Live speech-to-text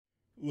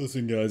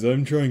Listen guys,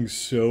 I'm trying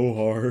so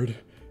hard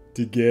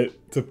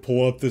to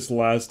pull up this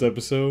last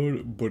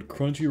episode, but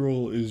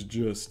Crunchyroll is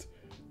just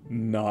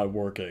not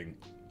working.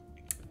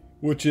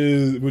 This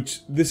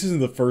isn't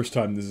the first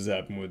time this has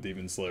happened with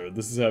Demon Slayer.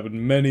 This has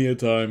happened many a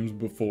times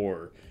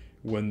before,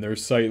 when their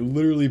site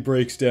literally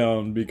breaks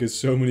down because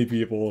so many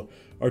people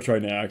are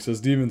trying to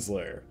access Demon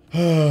Slayer.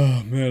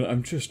 Ah, man,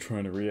 I'm just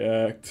trying to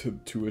react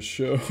to a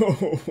show.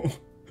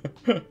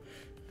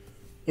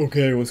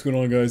 Okay, what's going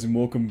on guys, and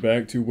welcome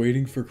back to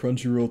Waiting for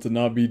Crunchyroll to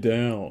Not Be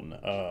Down.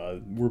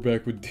 We're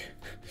back with...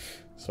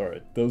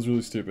 Sorry, that was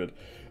really stupid.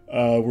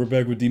 We're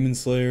back with Demon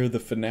Slayer, the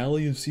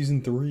finale of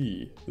Season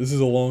 3. This is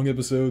a long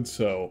episode,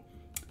 so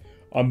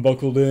I'm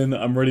buckled in,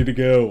 I'm ready to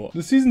go.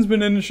 The season's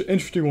been an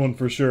interesting one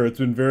for sure. It's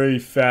been very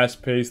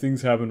fast-paced,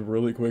 things happen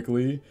really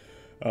quickly.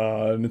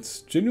 And it's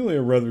genuinely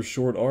a rather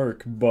short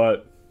arc,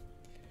 but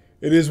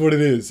it is what it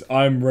is.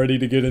 I'm ready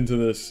to get into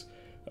this.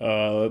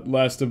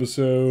 Last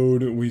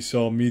episode, we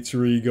saw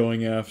Mitsuri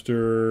going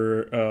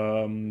after,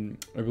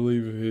 I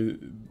believe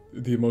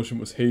the emotion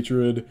was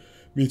hatred.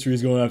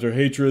 Mitsuri's going after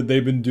hatred,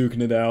 they've been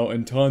duking it out,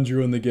 and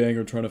Tanjiro and the gang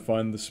are trying to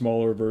find the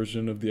smaller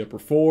version of the Upper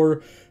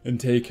Four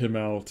and take him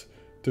out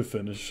to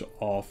finish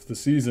off the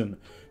season.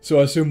 So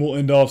I assume we'll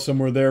end off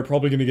somewhere there,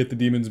 probably gonna get the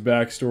demon's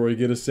backstory,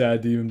 get a sad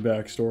demon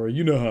backstory,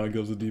 you know how it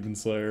goes with Demon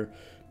Slayer.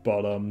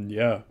 But,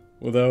 yeah.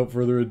 Without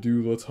further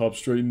ado, let's hop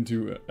straight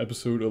into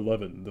episode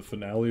 11, the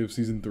finale of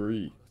season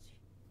 3.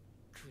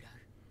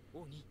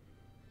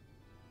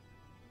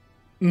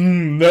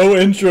 No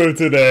intro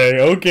today,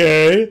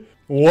 okay.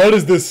 What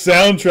is this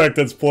soundtrack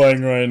that's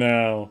playing right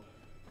now?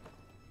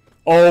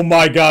 Oh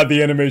my god,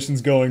 the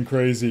animation's going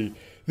crazy.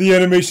 The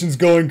animation's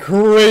going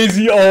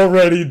crazy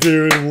already,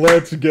 dude.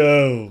 Let's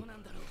go.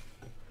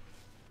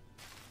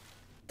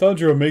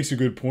 Tanjiro makes a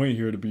good point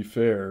here, to be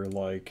fair,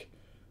 like...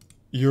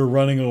 You're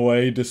running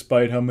away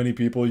despite how many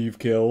people you've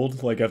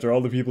killed. Like, after all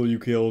the people you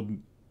killed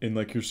and,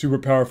 like, you're super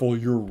powerful,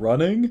 you're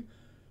running?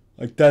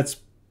 Like, that's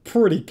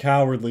pretty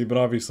cowardly, but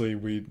obviously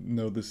we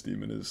know this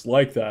demon is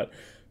like that.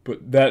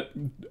 But that...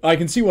 I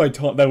can see why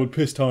that would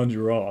piss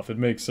Tanjiro off. It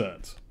makes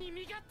sense.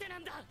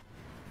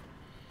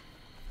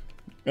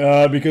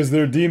 Because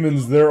they're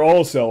demons, they're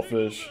all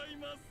selfish.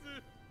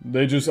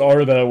 They just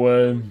are that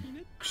way.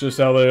 It's just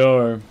how they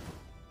are.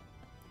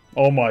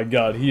 Oh my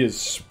god, he is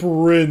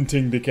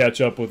sprinting to catch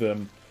up with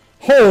him.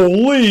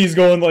 Holy, he's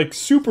going like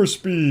super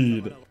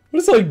speed. What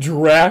is like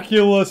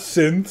Dracula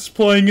synths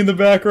playing in the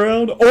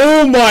background?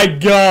 Oh my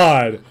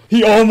god!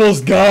 He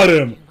almost got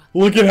him!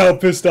 Look at how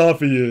pissed off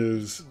he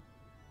is.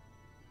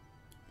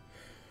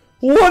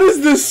 What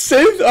is this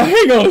synth?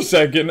 Hang on a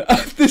second.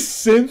 This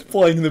synth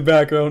playing in the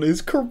background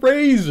is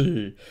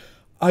crazy.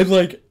 I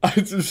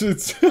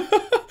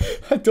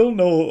don't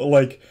know,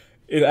 like...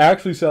 It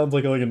actually sounds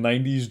like a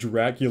 90s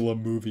Dracula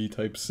movie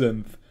type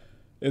synth.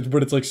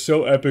 But it's like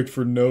so epic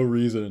for no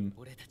reason.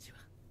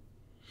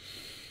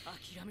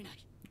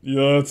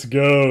 Yeah, let's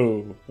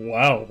go.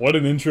 Wow, what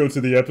an intro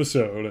to the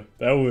episode.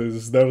 That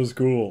was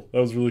cool. That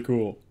was really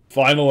cool.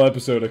 Final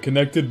episode, a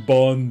connected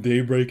bond,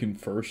 daybreak, and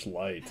first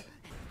light.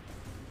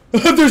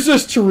 There's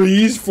just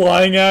trees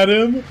flying at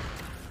him.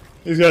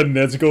 He's got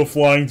NEZUKO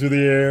flying through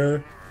the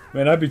air.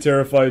 Man, I'd be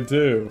terrified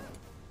too.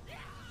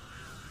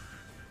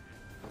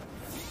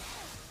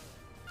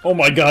 Oh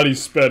my god,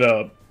 he's sped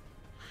up.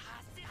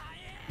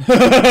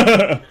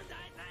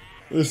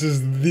 This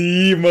is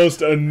the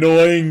most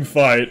annoying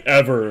fight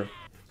ever.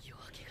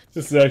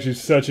 This is actually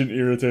such an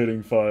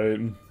irritating fight.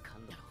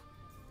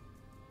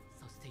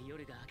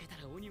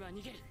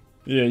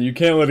 Yeah, you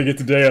can't let it get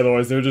to day,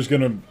 otherwise they're just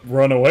gonna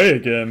run away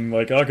again,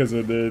 like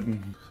Akaza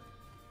did.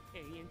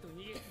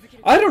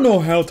 I don't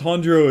know how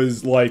Tanjiro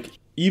is, like,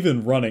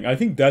 even running. I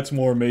think that's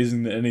more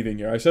amazing than anything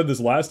here. I said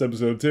this last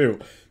episode, too.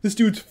 This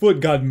dude's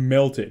foot got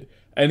melted.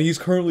 And he's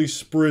currently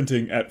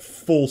sprinting at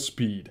full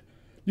speed.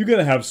 You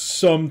gotta have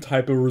some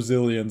type of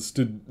resilience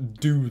to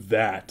do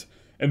that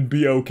and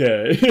be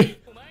okay.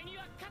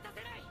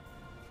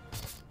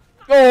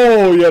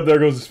 Oh, yeah, there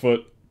goes his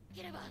foot.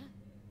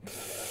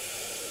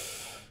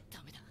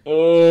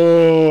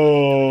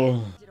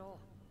 Oh.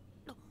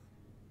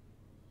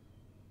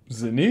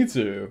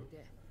 Zenitsu.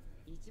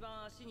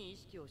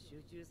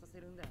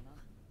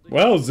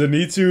 Wow,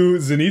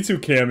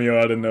 Zenitsu cameo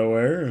out of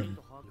nowhere.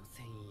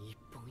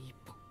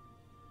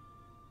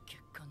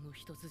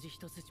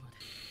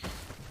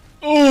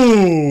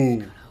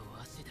 Oh!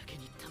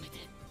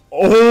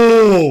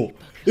 Oh!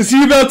 Is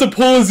he about to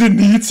pull a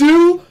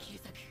Zenitsu?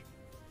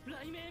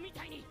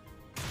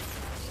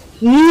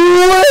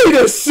 Wait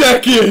a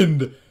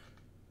second!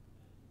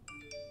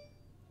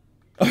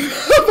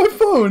 My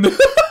phone!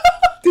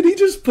 Did he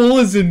just pull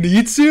a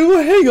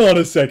Zenitsu? Hang on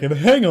a second,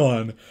 hang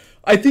on.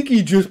 I think he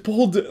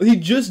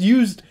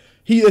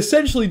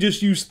essentially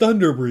just used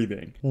thunder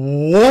breathing.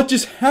 What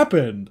just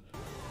happened?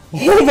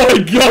 Oh my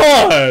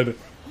god!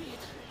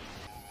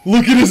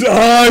 Look at his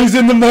eyes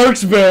and the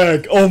marks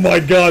back! Oh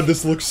my god,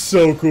 this looks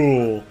so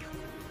cool.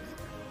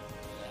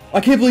 I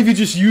can't believe he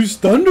just used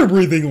thunder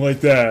breathing like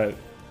that.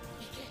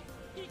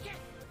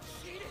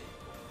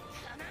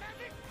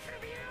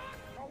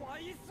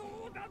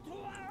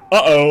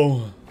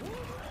 Uh-oh.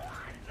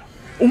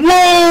 Whoa!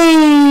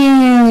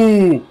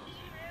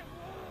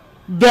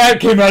 That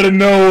came out of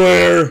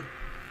nowhere.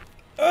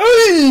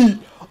 Hey!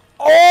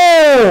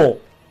 Oh!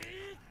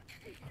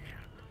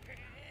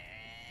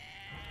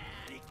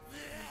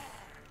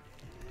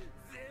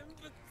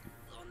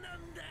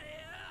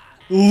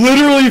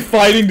 Literally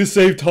fighting to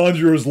save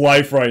Tanjiro's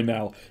life right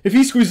now. If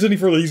he squeezes any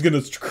further, he's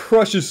gonna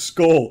crush his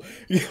skull.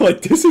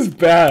 Like, this is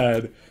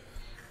bad.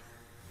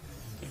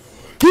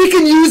 He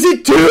can use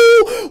it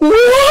too?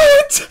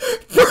 What?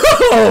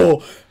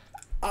 Bro!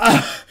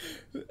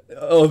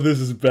 Oh, this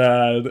is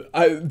bad.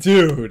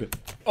 Dude.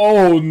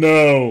 Oh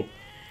no.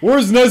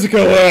 Where's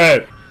Nezuko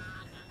at?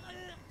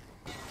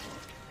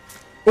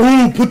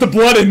 Ooh, put the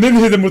blood in, then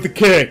hit him with a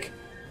kick.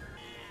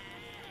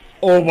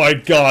 Oh my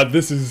god,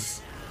 this is...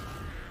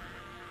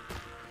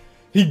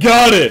 He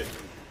got it!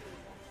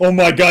 Oh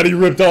my god, he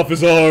ripped off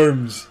his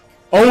arms.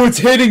 Oh, it's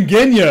hitting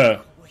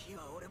Genya!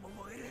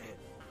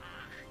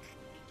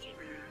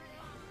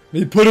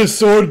 He put his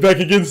sword back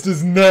against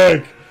his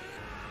neck.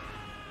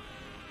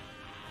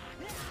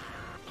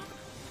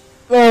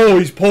 Oh,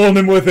 he's pulling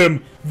him with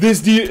him.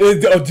 This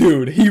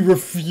dude, he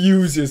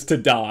refuses to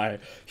die.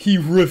 He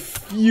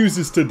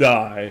refuses to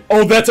die.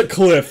 Oh, that's a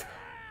cliff.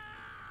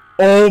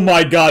 Oh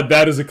my god,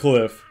 that is a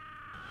cliff.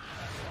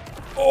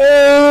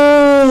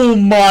 Oh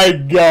my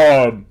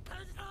god.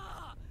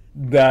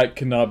 That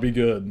cannot be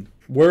good.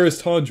 Where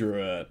is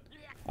Tanjiro at?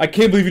 I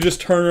can't believe he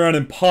just turned around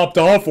and popped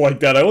off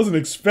like that. I wasn't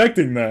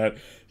expecting that.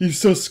 He's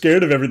so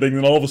scared of everything,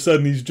 and all of a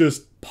sudden he's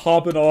just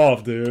popping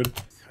off, dude.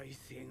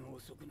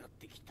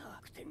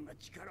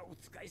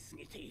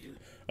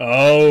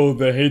 Oh,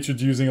 the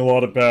hatred's using a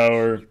lot of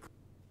power.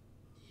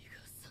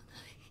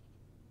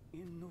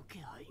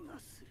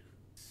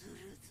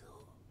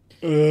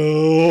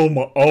 Oh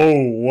my,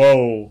 oh,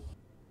 whoa.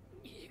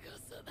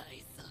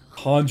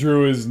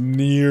 Tanjiro is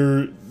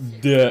near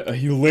death.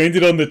 He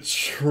landed on the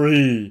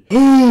tree.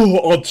 Oh,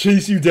 I'll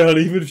chase you down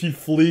even if you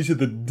flee to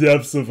the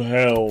depths of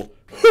hell.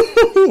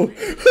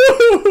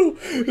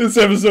 This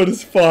episode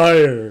is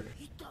fire.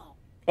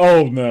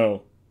 Oh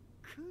no.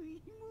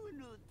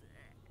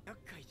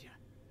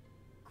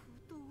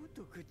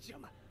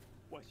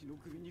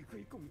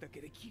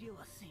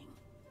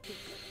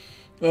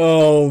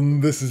 Oh,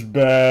 this is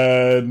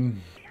bad.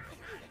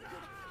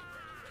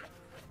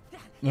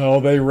 Oh,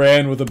 they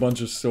ran with a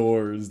bunch of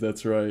swords.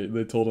 That's right.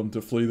 They told him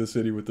to flee the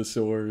city with the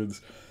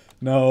swords.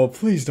 No,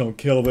 please don't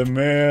kill them,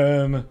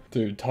 man.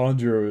 Dude,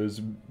 Tanjiro is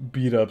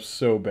beat up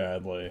so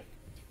badly.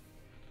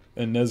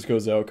 And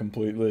Nezuko's out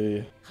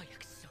completely.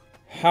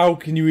 How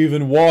can you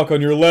even walk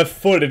on your left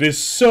foot? It is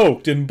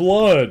soaked in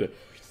blood.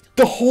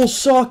 The whole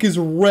sock is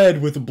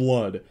red with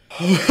blood.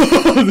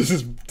 This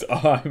is...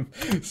 I'm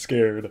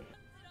scared.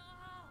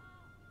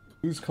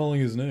 Who's calling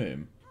his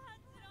name?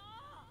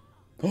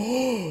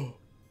 Oh!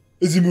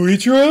 Is it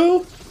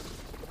Muichiro?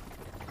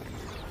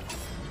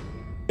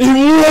 It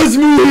was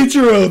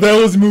Muichiro! That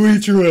was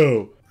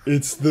Muichiro!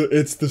 It's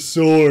the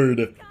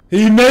sword.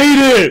 He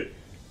made it!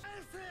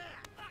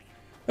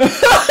 They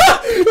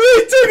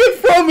took it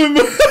from him!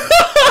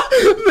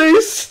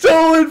 They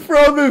stole it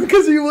from him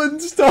because he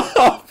wouldn't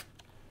stop!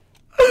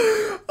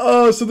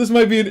 Oh, so this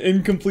might be an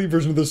incomplete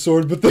version of the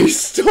sword, but they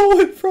stole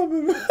it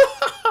from him!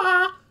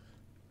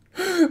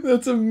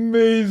 That's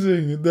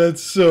amazing.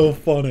 That's so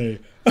funny.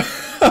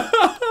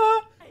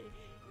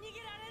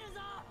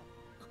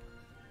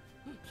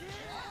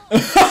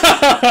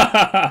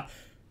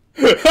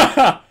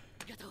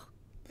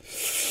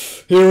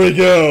 Here we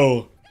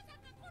go.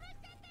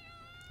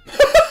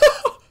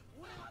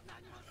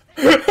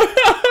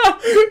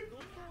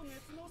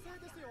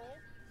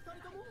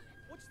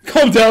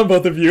 Calm down,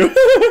 both of you.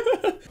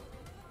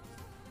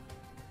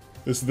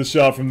 This is the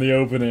shot from the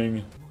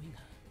opening.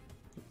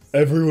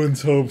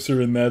 Everyone's hopes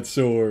are in that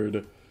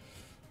sword.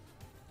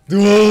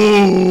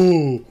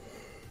 Oh!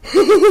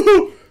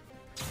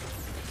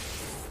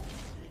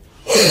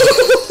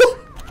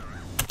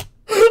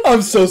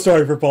 I'm so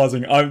sorry for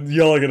pausing.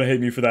 Y'all are gonna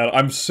hate me for that.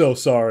 I'm so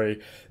sorry.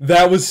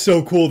 That was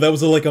so cool. That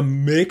was like a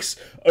mix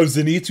of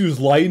Zenitsu's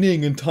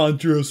lightning and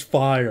Tanjiro's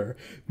fire.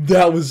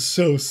 That was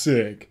so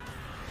sick.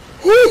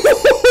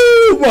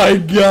 Oh my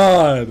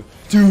god!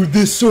 Dude,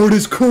 this sword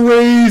is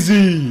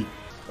crazy!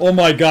 Oh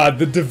my god,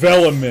 the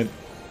development.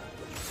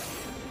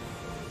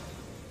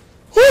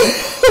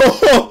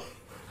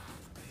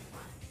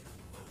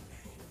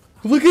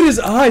 Look at his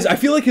eyes. I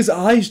feel like his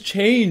eyes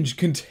change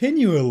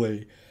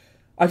continually.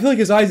 I feel like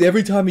his eyes,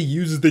 every time he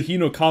uses the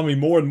Hinokami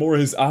more and more,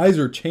 his eyes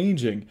are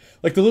changing.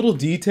 Like, the little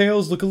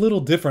details look a little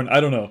different. I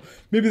don't know.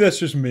 Maybe that's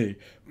just me.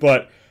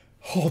 But,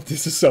 oh,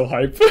 this is so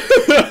hype.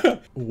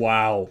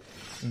 Wow.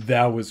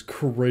 That was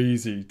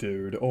crazy,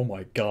 dude. Oh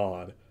my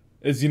god.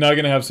 Is he not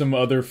gonna have some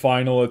other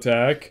final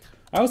attack?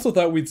 I also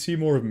thought we'd see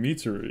more of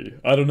Mitsuri.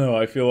 I don't know.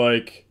 I feel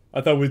like...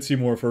 I thought we'd see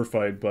more of her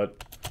fight,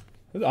 but...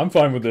 I'm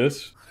fine with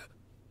this.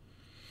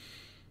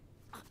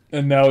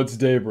 And now it's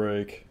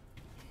daybreak.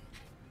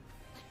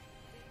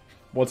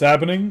 What's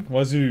happening?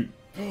 Why's he...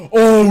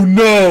 Oh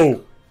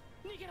no!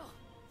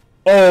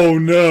 Oh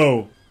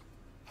no!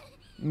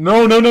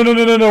 No, no, no, no,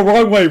 no, no, no,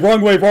 wrong way,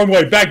 wrong way, wrong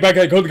way. Back, back,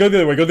 go the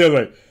other way, go the other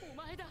way.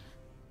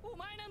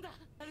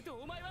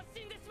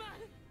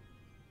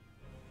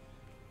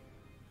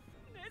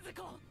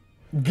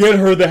 Get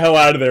her the hell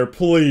out of there,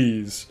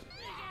 please.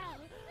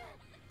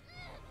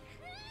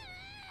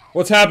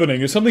 What's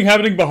happening? Is something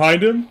happening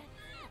behind him?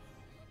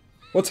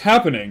 What's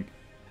happening?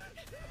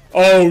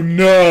 Oh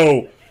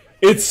no!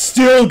 It's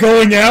still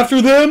going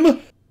after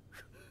them?!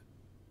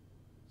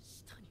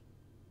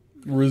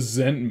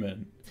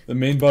 Resentment. The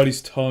main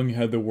body's tongue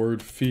had the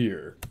word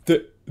fear.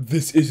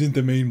 This isn't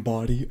the main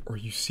body? Are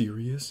you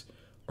serious?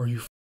 Are you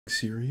f***ing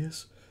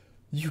serious?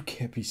 You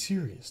can't be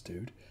serious,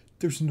 dude.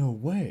 There's no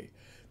way.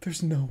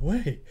 There's no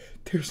way.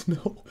 There's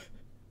no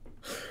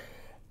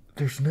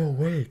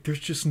way. There's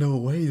just no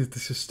way that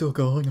this is still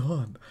going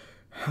on.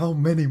 How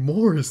many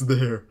more is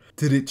there?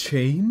 Did it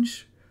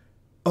change?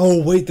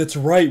 Oh, wait, that's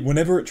right.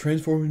 Whenever it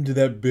transformed into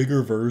that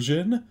bigger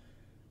version,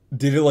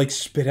 did it, like,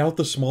 spit out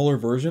the smaller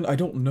version? I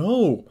don't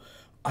know.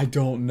 I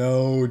don't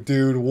know,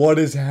 dude. What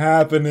is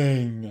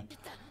happening?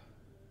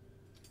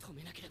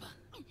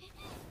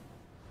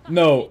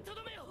 No.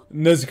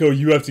 Nezuko,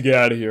 you have to get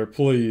out of here.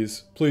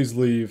 Please. Please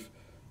leave.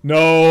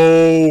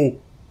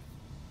 No!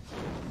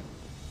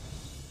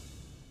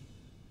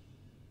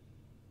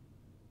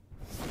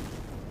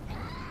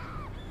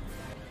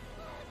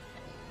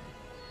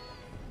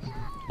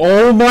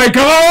 Oh my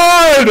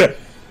god!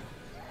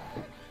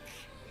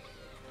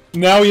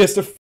 Now he has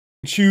to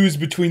choose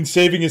between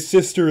saving his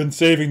sister and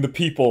saving the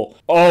people.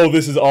 Oh,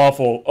 this is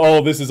awful.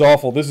 Oh, this is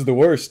awful. This is the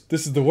worst.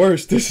 This is the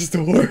worst. This is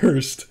the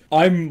worst.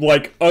 I'm,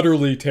 like,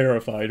 utterly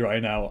terrified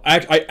right now.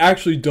 I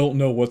actually don't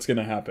know what's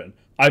gonna happen.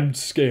 I'm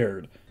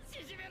scared.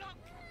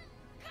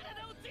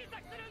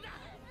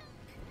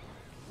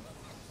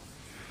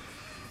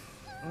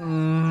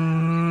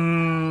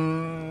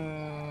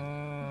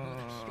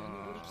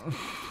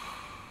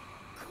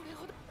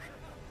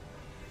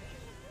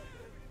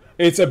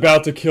 It's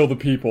about to kill the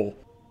people.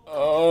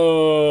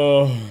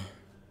 Oh.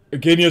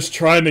 Genya's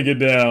trying to get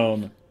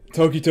down.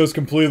 Tokito's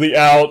completely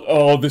out.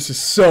 Oh, this is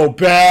so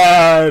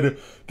bad.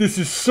 This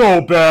is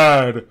so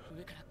bad.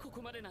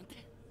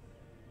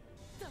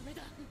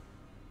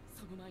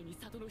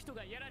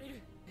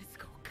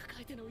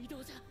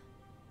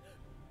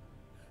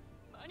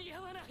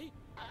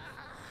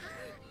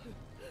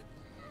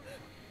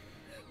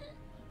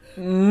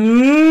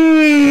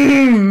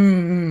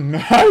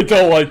 I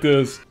don't like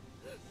this.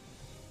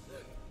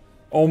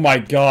 Oh my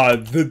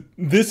god,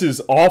 this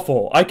is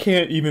awful. I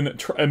can't even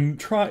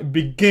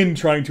begin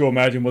trying to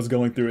imagine what's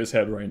going through his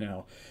head right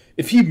now.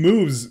 If he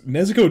moves,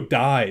 Nezuko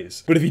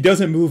dies. But if he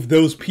doesn't move,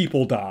 those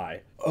people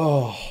die.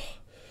 Oh.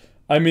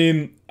 I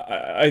mean,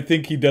 I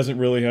think he doesn't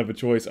really have a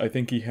choice. I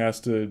think he has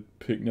to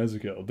pick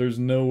Nezuko. There's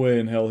no way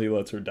in hell he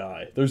lets her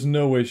die. There's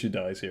no way she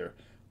dies here.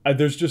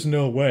 There's just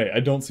no way. I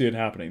don't see it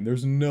happening.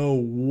 There's no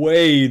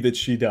way that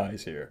she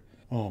dies here.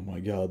 Oh my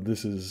god,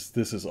 this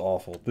is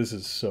awful. This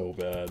is so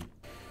bad.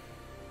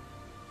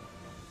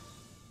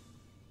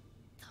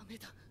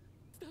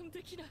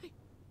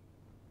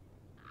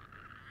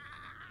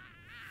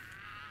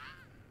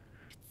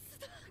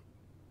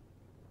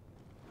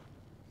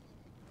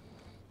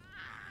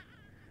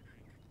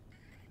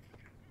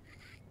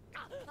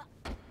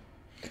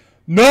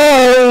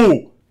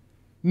 No!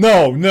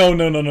 No, no,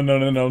 no, no, no, no,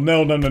 no, no,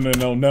 no, no, no,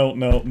 no, no,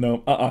 no, no,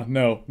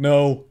 no,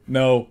 no,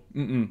 no,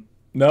 no,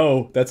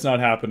 no, that's not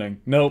happening.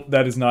 Nope,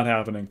 that is not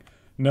happening.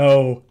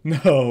 No,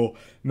 no,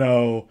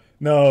 no,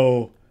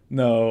 no,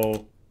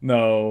 no,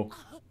 no.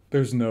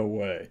 There's no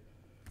way.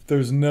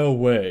 There's no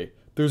way.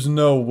 There's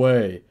no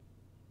way.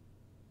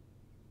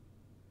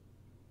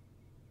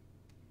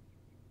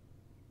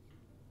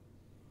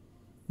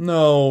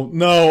 No,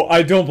 no,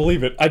 I don't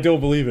believe it. I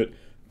don't believe it.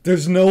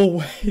 There's no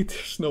way.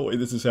 There's no way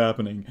this is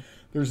happening.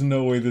 There's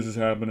no way this is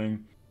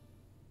happening.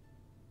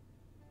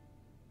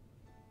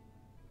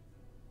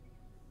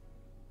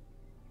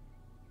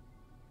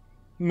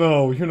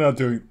 No, you're not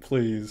doing...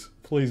 Please.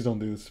 Please don't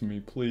do this to me.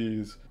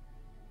 Please.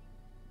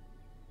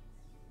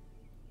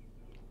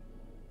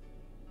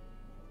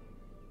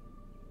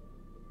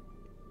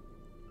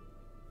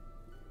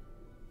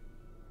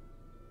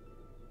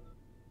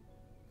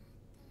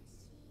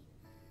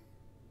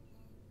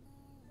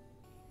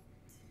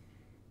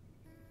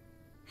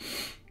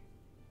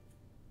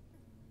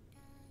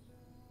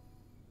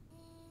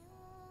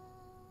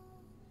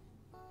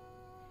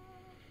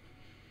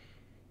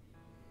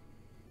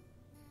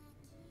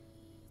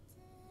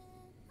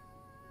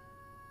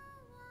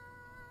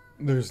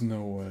 There's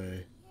no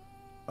way.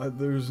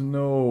 There's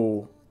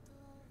no...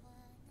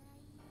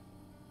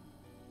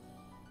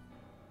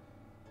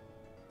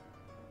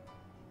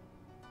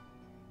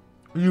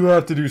 You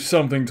have to do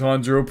something,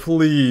 Tanjiro,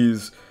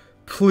 please.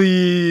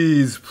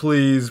 Please,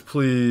 please,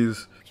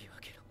 please.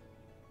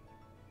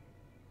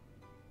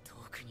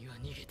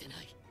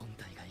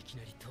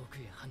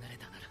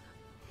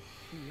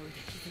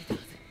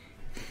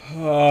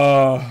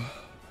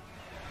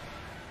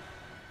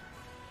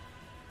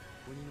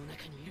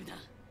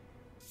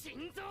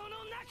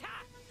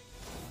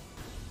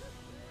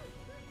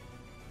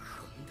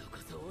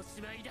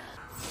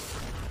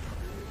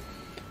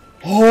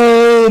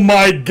 Oh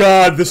my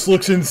god, this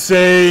looks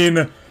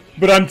insane,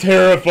 but I'm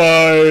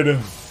terrified.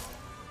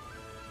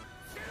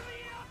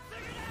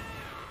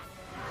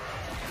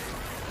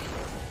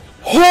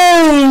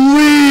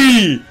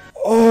 Holy!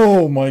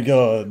 Oh my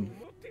god.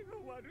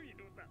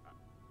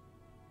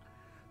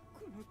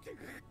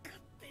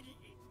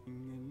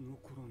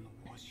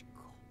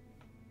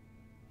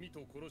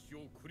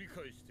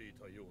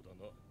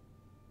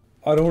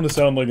 I don't want to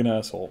sound like an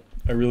asshole.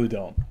 I really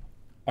don't.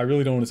 I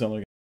really don't want to sound like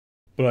an asshole.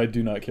 But I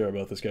do not care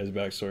about this guy's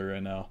backstory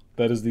right now.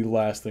 That is the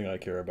last thing I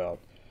care about.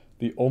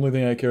 The only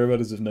thing I care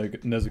about is if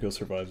Nezuko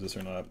survives this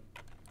or not.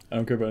 I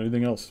don't care about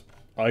anything else.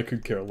 I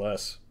could care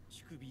less.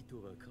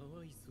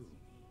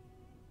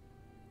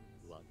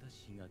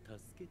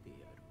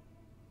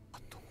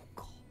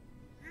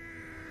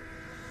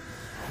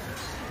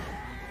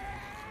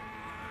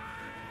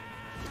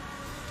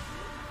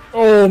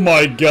 Oh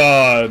my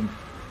god!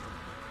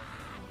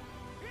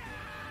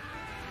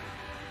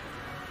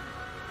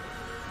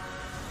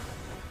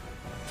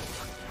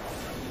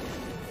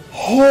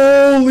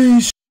 Holy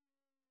sh**!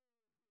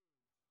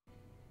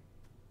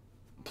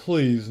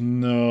 Please,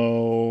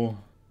 no.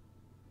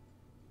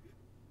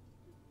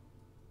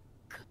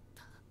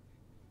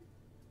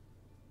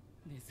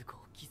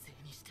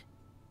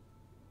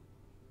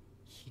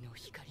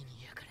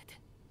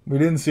 We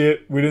didn't see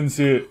it. We didn't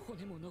see it.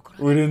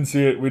 We didn't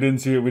see it. We didn't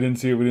see it. We didn't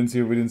see it. We didn't see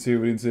it. We didn't see it.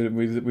 We didn't see it.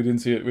 We didn't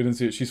see it. We didn't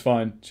see it. She's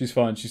fine. She's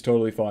fine. She's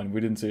totally fine. We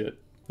didn't see it.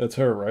 That's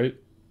her, right?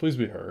 Please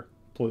be her.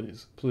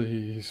 Please.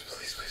 Please. Please.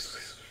 Please.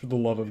 Please. For the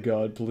love of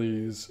God,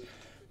 please.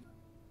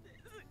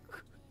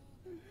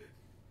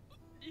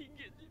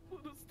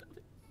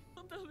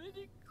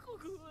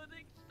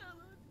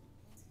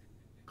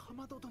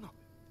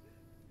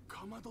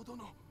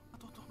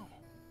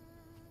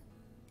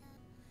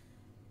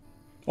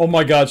 Oh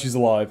my god, she's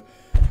alive.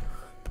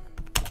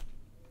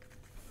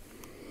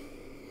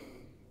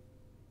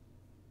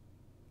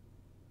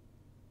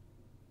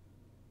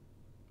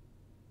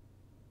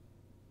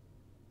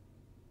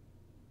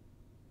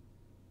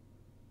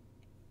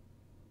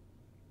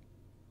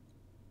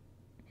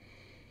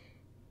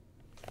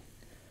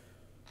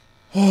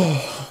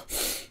 Oh,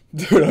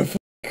 dude, I'm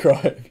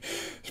crying.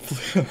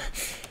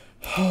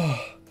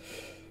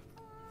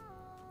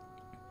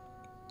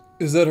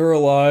 Is that her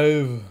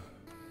alive?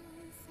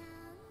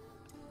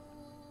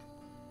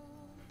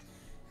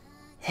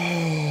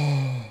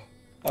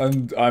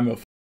 I'm a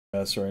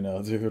mess right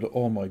now, dude.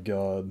 Oh my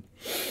god.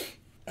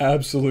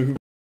 Absolute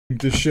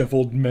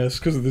disheveled mess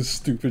because of this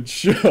stupid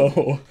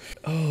show.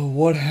 Oh,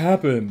 what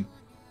happened?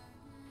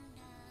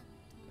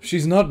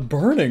 She's not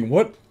burning.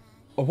 What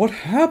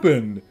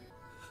happened?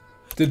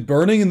 Did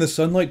burning in the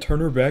sunlight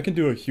turn her back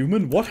into a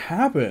human? What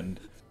happened?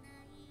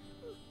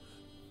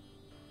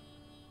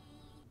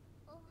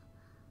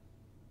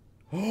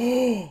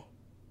 Oh!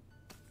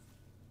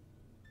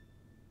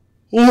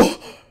 Oh!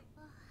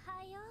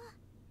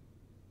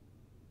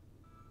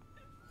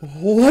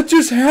 What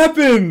just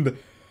happened?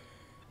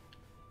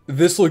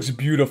 This looks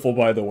beautiful,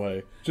 by the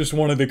way. Just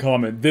wanted to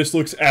comment. This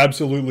looks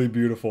absolutely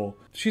beautiful.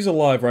 She's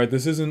alive, right?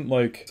 This isn't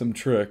like some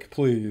trick,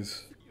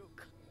 please.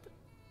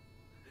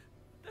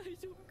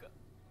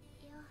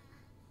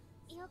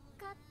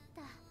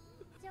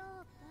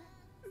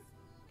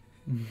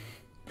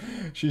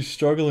 She's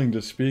struggling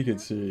to speak,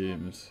 it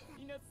seems.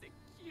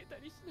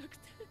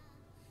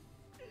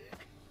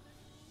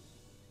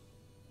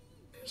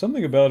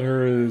 Something about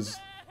her is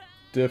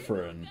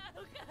different.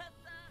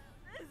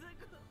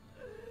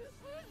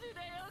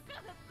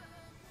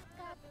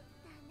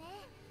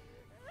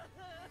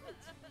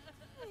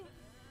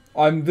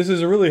 This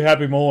is a really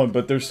happy moment,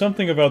 but there's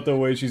something about the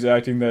way she's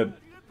acting that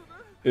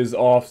is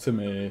off to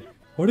me.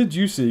 What did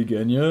you see,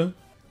 Genya?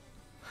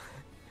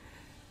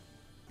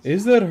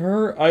 Is that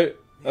her?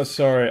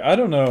 Sorry, I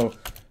don't know.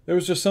 There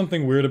was just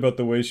something weird about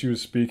the way she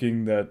was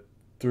speaking that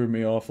threw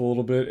me off a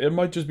little bit. It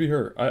might just be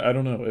her. I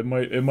don't know.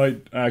 It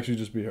might actually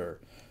just be her.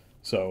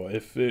 So,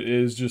 if it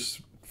is,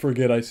 just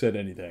forget I said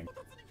anything.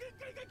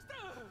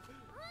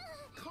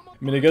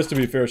 I mean, I guess to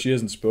be fair, she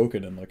hasn't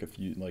spoken in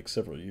like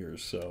several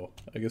years, so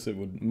I guess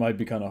it might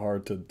be kind of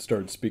hard to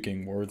start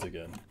speaking words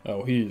again.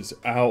 Oh, he's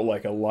out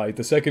like a light.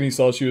 The second he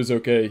saw she was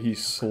okay, he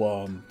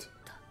slumped.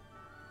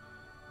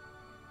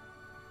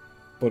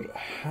 But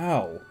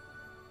how?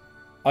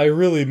 I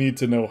really need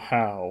to know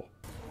how.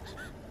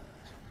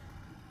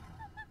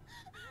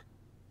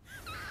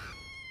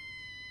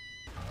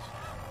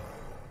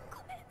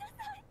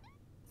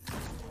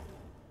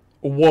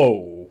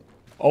 Whoa.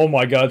 Oh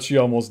my god, she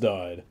almost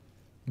died.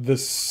 The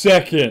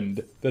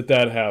second that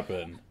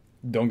happened.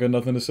 Don't got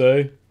nothing to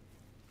say?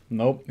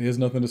 Nope, he has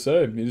nothing to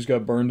say. He just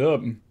got burned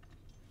up.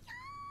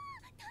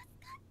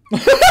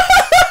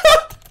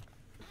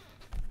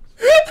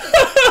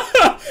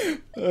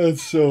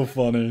 That's so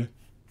funny.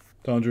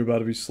 Tanjiro about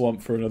to be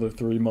slumped for another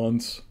 3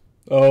 months.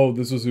 Oh,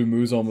 this is who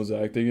Muzan was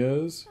acting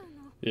as?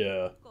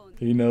 Yeah.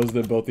 He knows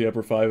that both the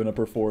upper 5 and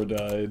upper 4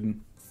 died.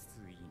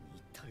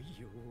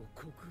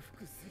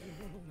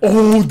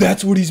 Oh,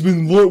 that's what he's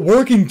been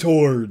working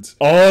towards.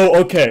 Oh,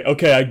 okay,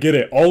 I get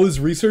it. All his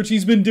research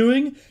he's been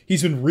doing,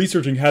 he's been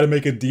researching how to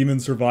make a demon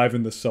survive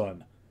in the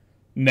sun.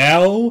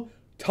 Now,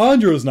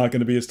 Tanjiro's not going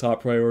to be his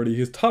top priority.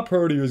 His top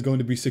priority is going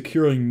to be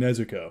securing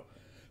Nezuko.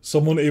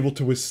 Someone able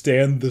to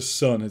withstand the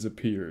sun has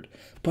appeared.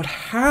 But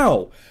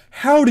how?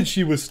 How did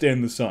she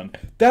withstand the sun?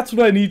 That's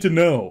what I need to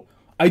know.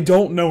 I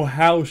don't know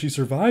how she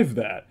survived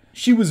that.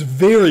 She was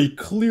very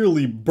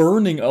clearly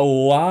burning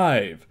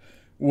alive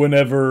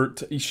whenever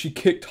she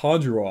kicked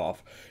Tanjiro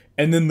off.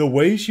 And then the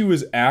way she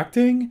was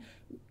acting,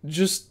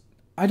 just,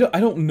 I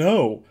don't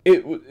know.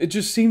 It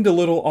just seemed a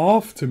little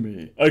off to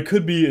me. I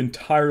could be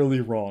entirely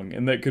wrong,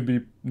 and that could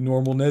be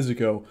normal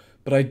Nezuko,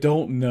 but I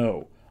don't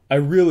know. I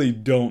really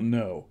don't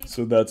know.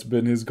 So that's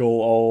been his goal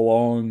all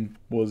along,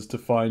 was to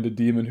find a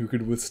demon who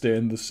could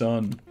withstand the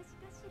sun.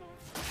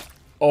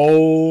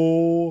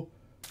 Oh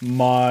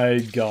my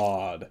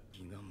god.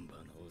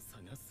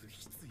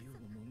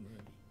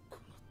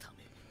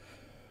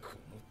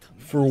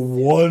 For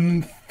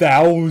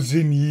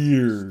 1,000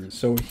 years.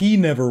 So he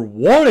never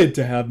wanted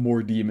to have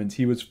more demons.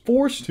 He was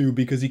forced to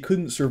because he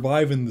couldn't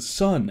survive in the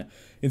sun.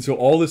 And so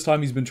all this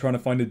time he's been trying to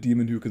find a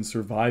demon who can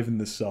survive in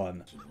the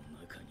sun.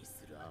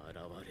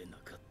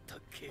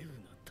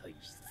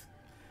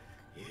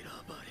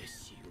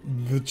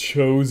 The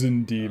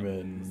chosen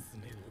demon.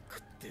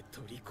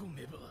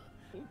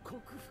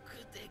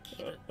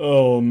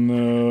 Oh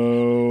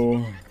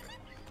no.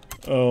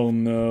 Oh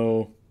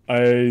no.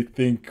 I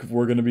think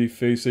we're gonna be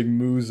facing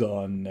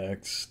Muzan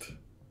next.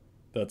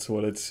 That's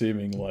what it's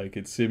seeming like.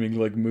 It's seeming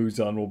like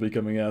Muzan will be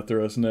coming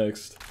after us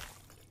next.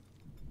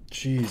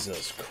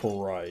 Jesus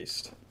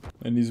Christ.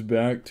 And he's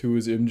back to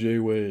his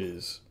MJ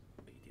ways.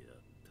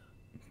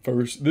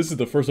 This is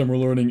the first time we're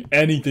learning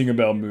anything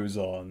about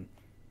Muzan.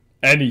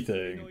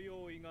 Anything.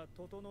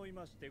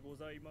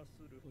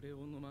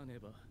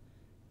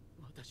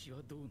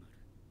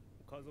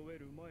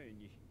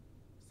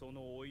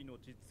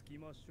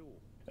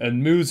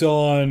 And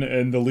Muzan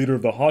and the leader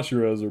of the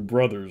Hashiras are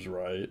brothers,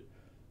 right?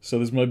 So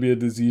this might be a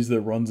disease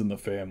that runs in the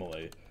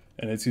family.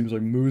 And it seems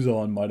like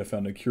Muzan might have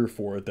found a cure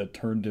for it that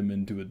turned him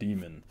into a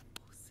demon.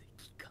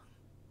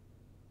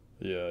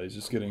 Yeah, he's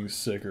just getting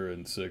sicker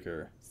and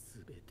sicker.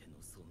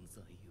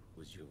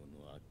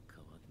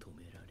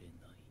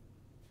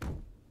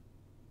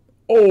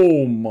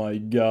 Oh my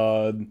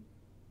god.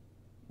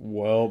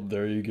 Well,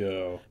 there you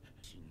go.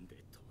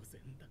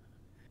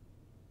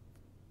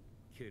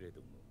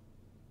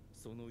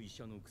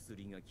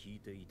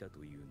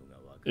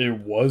 It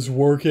was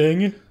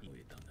working?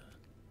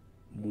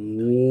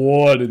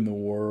 What in the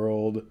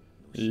world?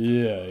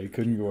 Yeah, he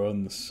couldn't go out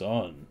in the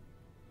sun.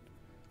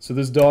 So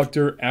this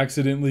doctor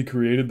accidentally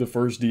created the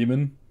first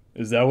demon?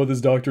 Is that what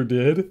this doctor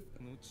did?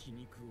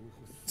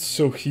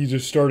 So he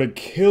just started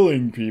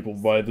killing people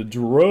by the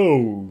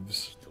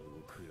droves.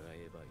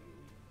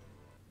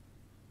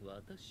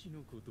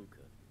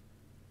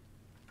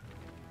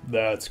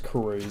 That's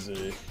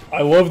crazy.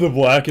 I love the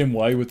black and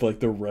white with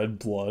like the red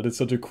blood. It's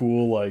such a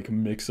cool like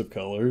mix of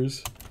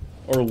colors.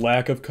 Or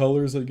lack of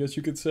colors, I guess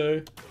you could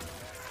say.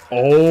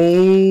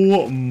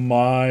 Oh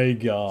my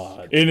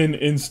god. In an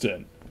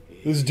instant.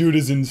 This dude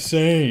is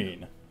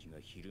insane.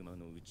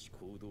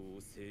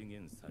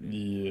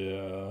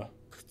 Yeah.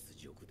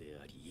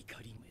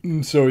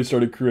 So he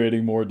started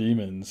creating more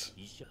demons.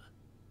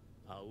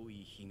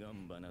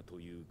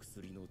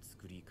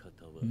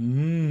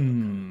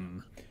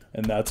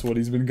 And that's what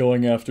he's been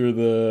going after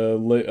a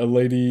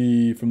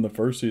lady from the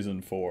first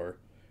season for.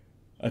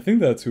 I think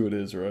that's who it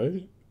is,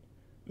 right?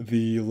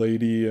 The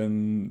lady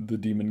and the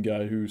demon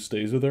guy who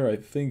stays with her, I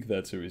think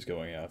that's who he's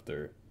going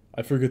after.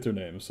 I forget their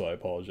names, so I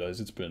apologize.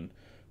 It's been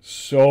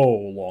so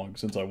long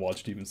since I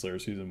watched Demon Slayer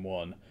Season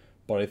 1.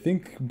 But I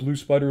think Blue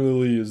Spider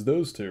Lily is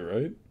those two,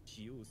 right?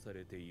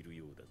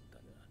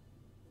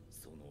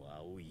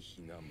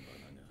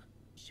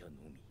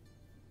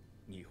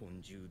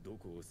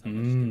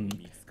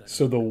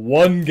 So the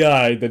one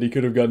guy that he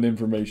could have gotten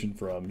information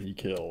from, he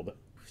killed.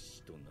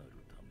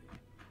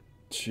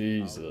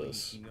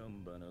 Jesus.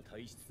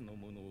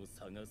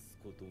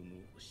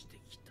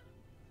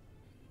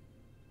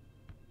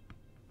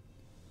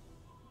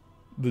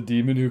 The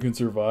demon who can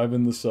survive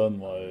in the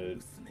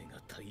sunlight.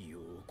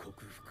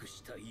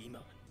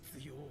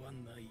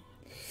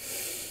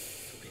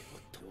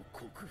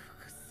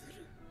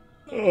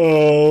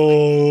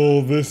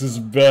 Oh, this is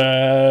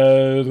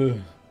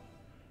bad.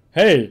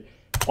 Hey,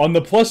 on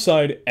the plus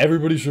side,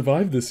 everybody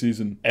survived this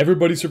season.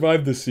 Everybody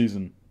survived this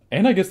season.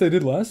 And I guess they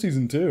did last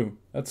season too.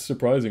 That's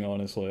surprising,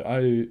 honestly.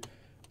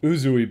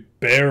 Uzui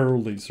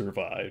barely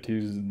survived.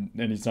 He's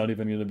not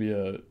even going to be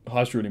a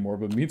Hashira anymore.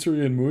 But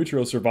Mitsuri and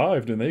Muichiro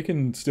survived, and they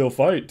can still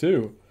fight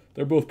too.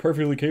 They're both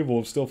perfectly capable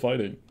of still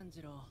fighting.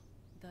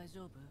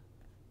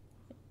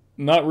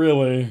 Not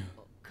really.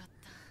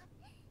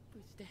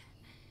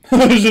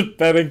 Just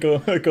petting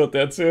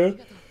Kotetsu.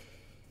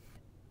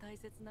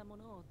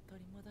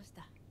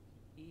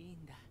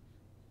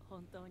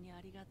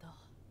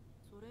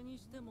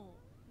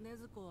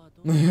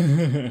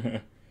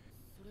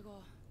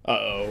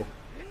 Uh-oh.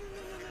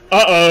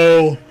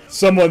 Uh-oh!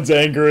 Someone's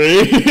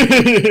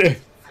angry!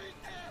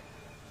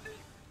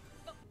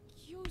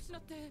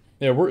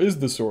 Yeah, where is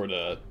the sword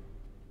at?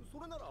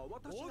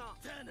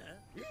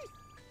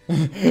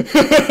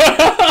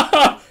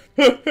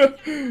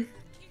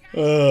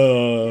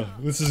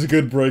 This is a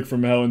good break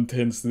from how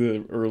intense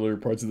the earlier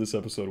parts of this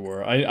episode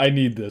were. I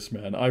need this,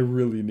 man. I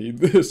really need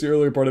this. The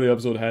earlier part of the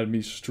episode had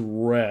me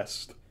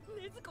stressed.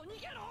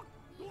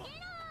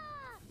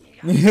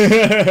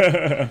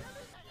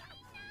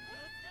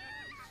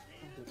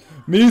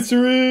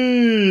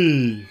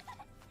 Mitsuri!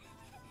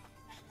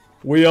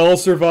 We all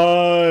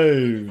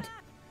survived!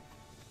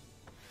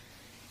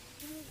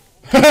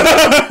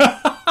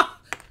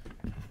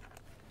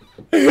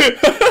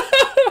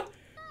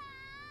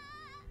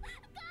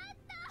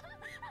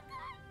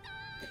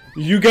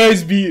 You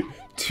guys beat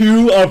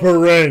 2 upper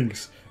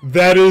ranks.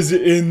 That is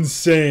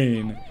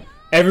insane.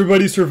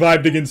 Everybody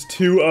survived against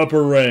 2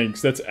 upper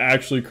ranks. That's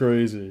actually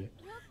crazy.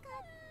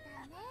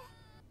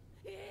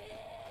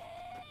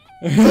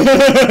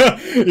 Yeah,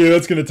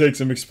 that's gonna take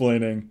some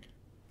explaining.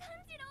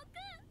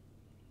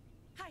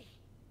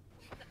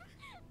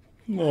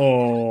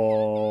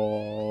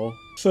 Aww.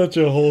 Such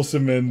a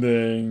wholesome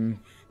ending.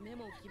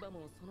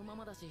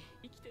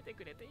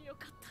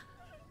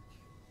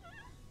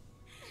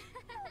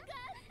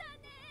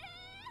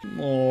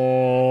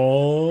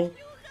 Aww.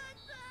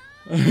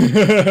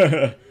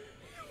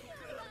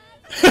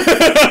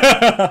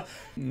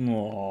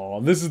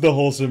 Aww, this is the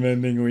wholesome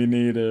ending we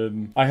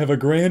needed. I have a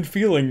grand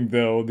feeling,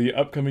 though, the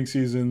upcoming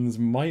seasons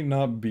might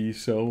not be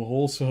so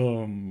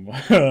wholesome.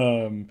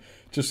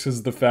 Just because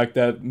of the fact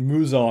that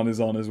Muzan is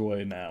on his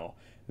way now.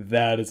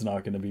 That is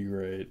not going to be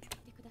great.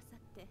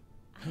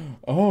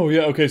 Oh,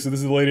 yeah, okay, so this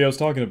is the lady I was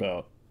talking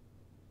about.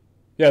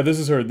 Yeah, this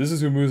is her. This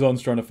is who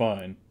Muzan's trying to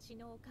find.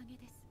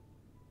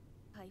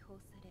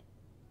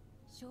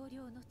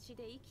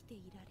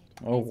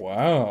 Oh,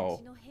 wow.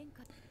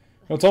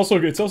 It's also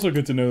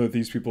good to know that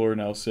these people are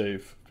now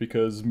safe,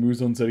 because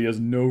Muzan said he has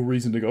no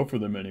reason to go for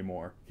them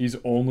anymore. He's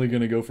only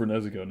going to go for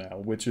Nezuko now,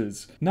 which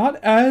is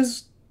not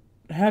as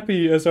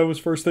happy as I was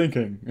first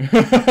thinking.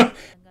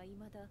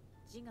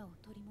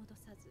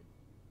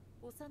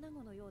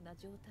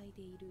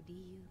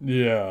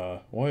 Yeah,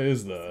 why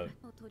is that?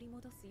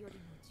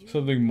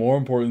 Something more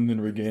important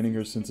than regaining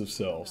her sense of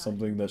self,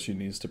 something that she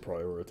needs to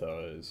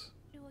prioritize.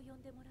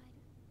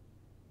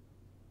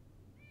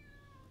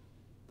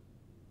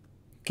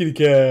 Kitty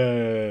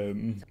cat.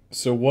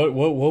 So what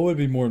would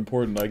be more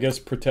important? I guess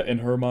in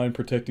her mind,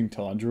 protecting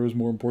Tanjiro is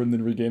more important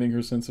than regaining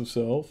her sense of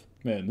self.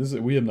 Man,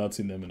 we have not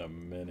seen them in a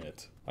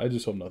minute. I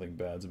just hope nothing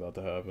bad's about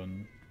to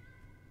happen.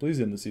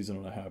 Please end the season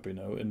on a happy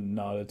note and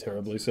not a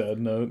terribly sad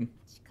note.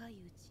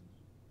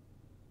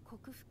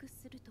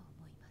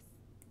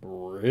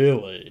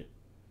 Really?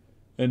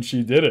 And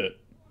she did it.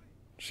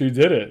 She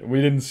did it.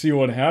 We didn't see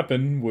what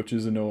happened, which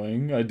is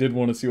annoying. I did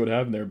want to see what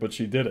happened there, but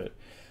she did it.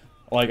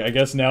 Like, I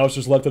guess now it's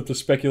just left up to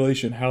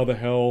speculation how the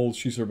hell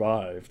she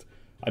survived.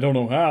 I don't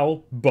know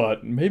how,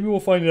 but maybe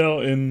we'll find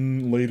out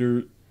in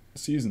later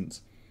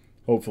seasons.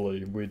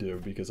 Hopefully we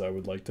do, because I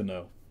would like to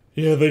know.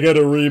 Yeah, they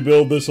gotta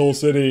rebuild this whole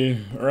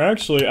city. Or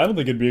actually, I don't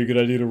think it'd be a good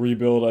idea to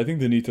rebuild. I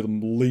think they need to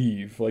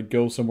leave. Like,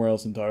 go somewhere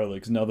else entirely,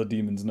 because now the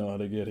demons know how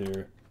to get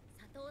here.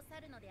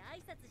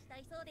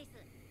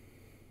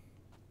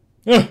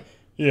 Yeah,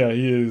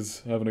 he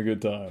is having a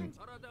good time.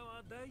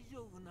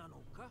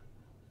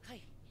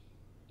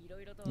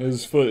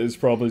 His foot is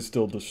probably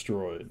still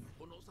destroyed.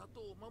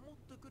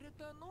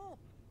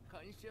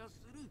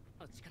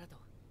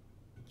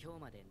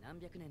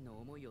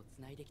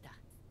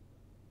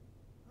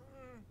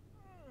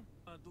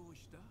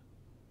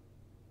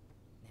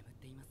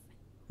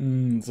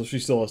 So she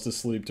still has to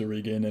sleep to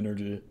regain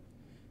energy.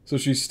 So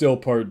she's still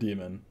part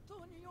demon.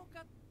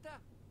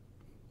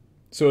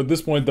 So at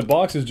this point, the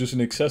box is just an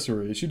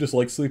accessory. She just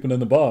likes sleeping in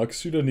the box.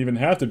 She doesn't even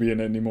have to be in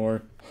it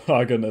anymore.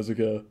 Haga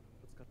Nezuko.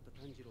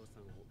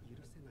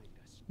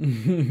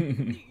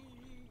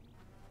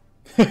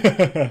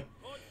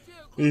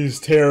 He's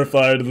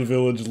terrified of the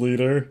village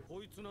leader.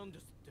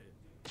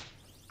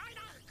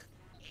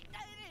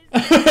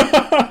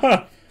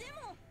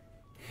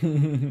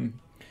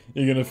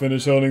 You gonna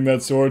finish holding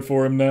that sword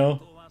for him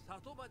now?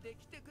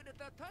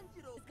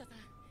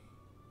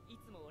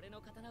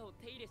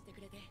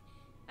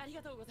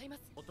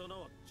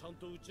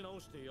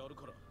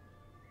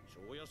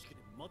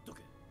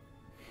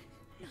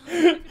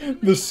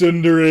 The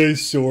tsundere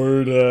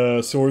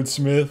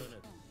swordsmith.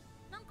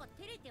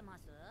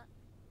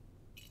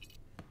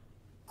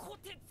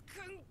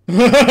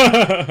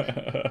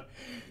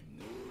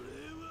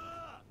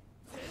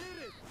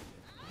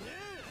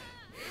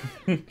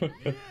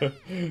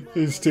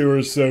 These two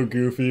are so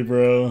goofy,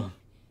 bro.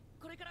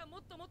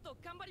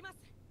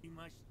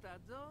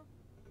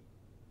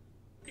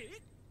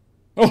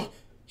 Oh,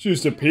 she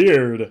just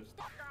appeared.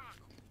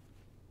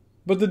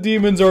 But the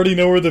demons already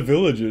know where the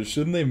village is.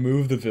 Shouldn't they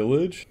move the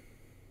village?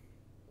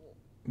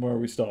 Why are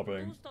we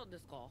stopping?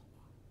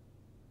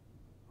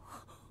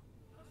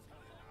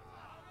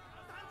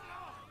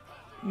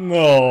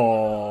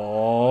 No.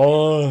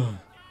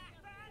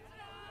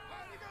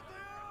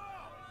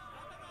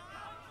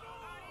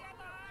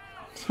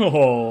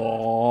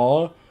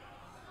 Aww.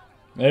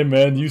 Hey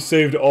man, you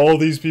saved all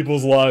these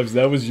people's lives.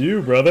 That was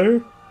you,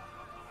 brother.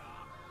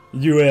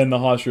 You and the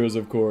Hashiras,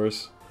 of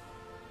course.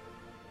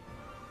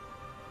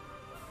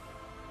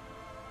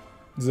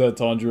 Is that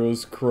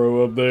Tanjiro's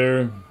crow up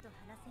there?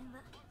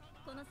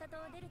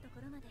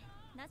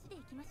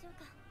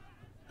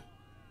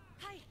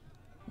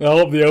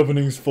 Oh, the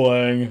opening's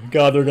playing.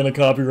 God, they're gonna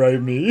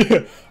copyright me.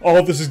 All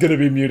of this is gonna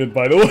be muted,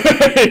 by the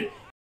way.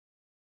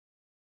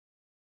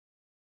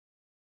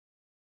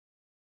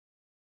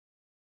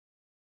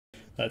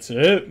 That's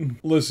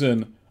it.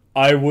 Listen,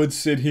 I would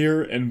sit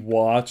here and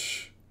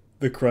watch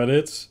the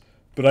credits,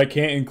 but I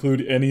can't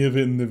include any of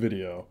it in the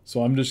video.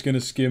 So I'm just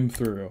gonna skim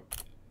through.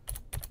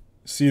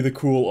 See the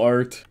cool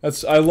art.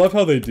 I love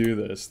how they do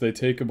this. They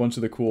take a bunch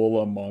of the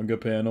cool manga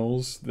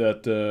panels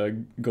that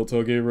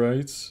Gotoge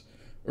writes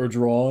or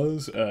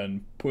draws,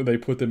 and they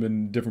put them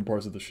in different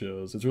parts of the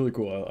shows. It's really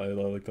cool. I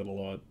like that a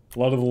lot. A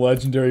lot of the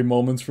legendary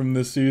moments from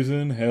this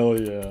season. Hell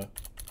yeah.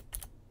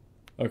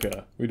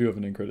 Okay, we do have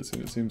an end credit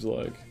scene, it seems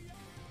like.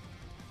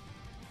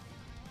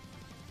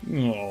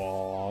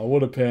 Aww,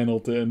 what a panel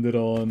to end it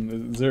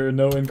on. Is there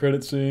no end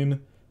credit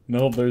scene?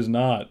 Nope, there's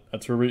not.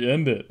 That's where we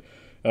end it.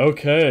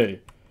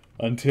 Okay.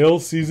 Until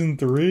season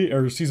 3,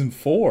 or season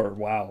 4.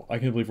 Wow, I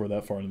can't believe we're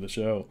that far into the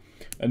show.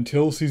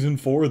 Until season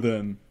 4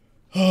 then.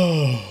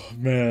 Oh,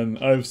 man,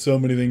 I have so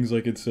many things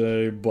I could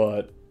say,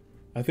 but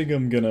I think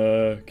I'm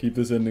gonna keep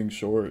this ending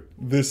short.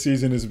 This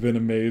season has been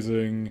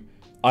amazing.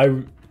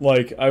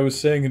 Like I was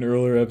saying in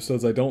earlier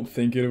episodes, I don't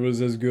think it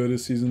was as good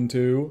as season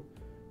 2.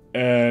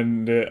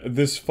 And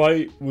this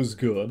fight was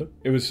good.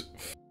 It was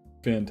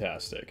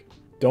fantastic.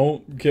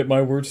 Don't get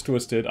my words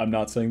twisted. I'm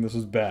not saying this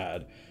was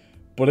bad.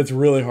 But it's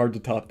really hard to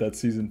top that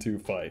season 2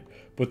 fight.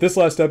 But this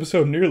last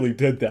episode nearly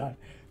did that.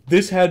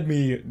 This had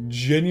me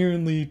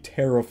genuinely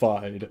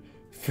terrified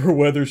for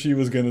whether she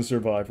was going to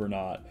survive or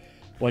not.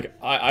 Like,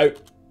 I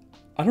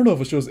don't know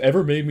if a show's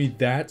ever made me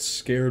that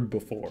scared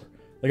before.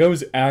 Like, I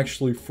was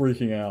actually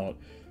freaking out.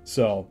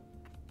 So,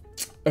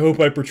 I hope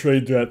I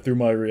portrayed that through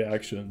my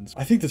reactions.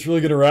 I think that's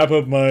really going to wrap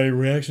up my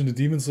reaction to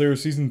Demon Slayer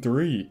Season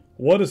 3.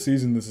 What a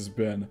season this has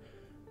been.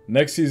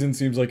 Next season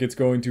seems like it's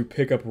going to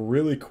pick up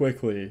really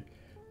quickly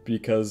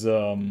because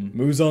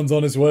Muzan's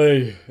on his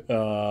way.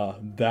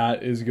 That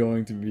is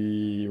going to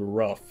be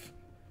rough.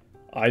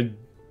 I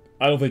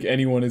don't think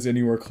anyone is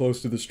anywhere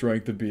close to the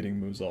strength of beating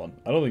Muzan.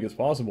 I don't think it's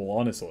possible,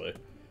 honestly.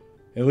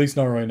 At least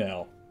not right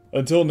now.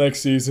 Until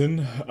next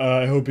season,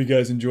 I hope you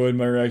guys enjoyed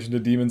my reaction to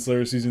Demon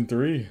Slayer Season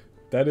 3.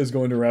 That is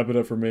going to wrap it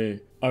up for me.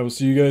 I will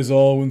see you guys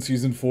all when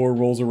Season 4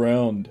 rolls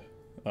around.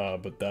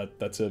 But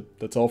that's it.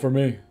 That's all for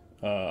me.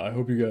 I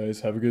hope you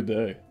guys have a good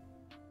day.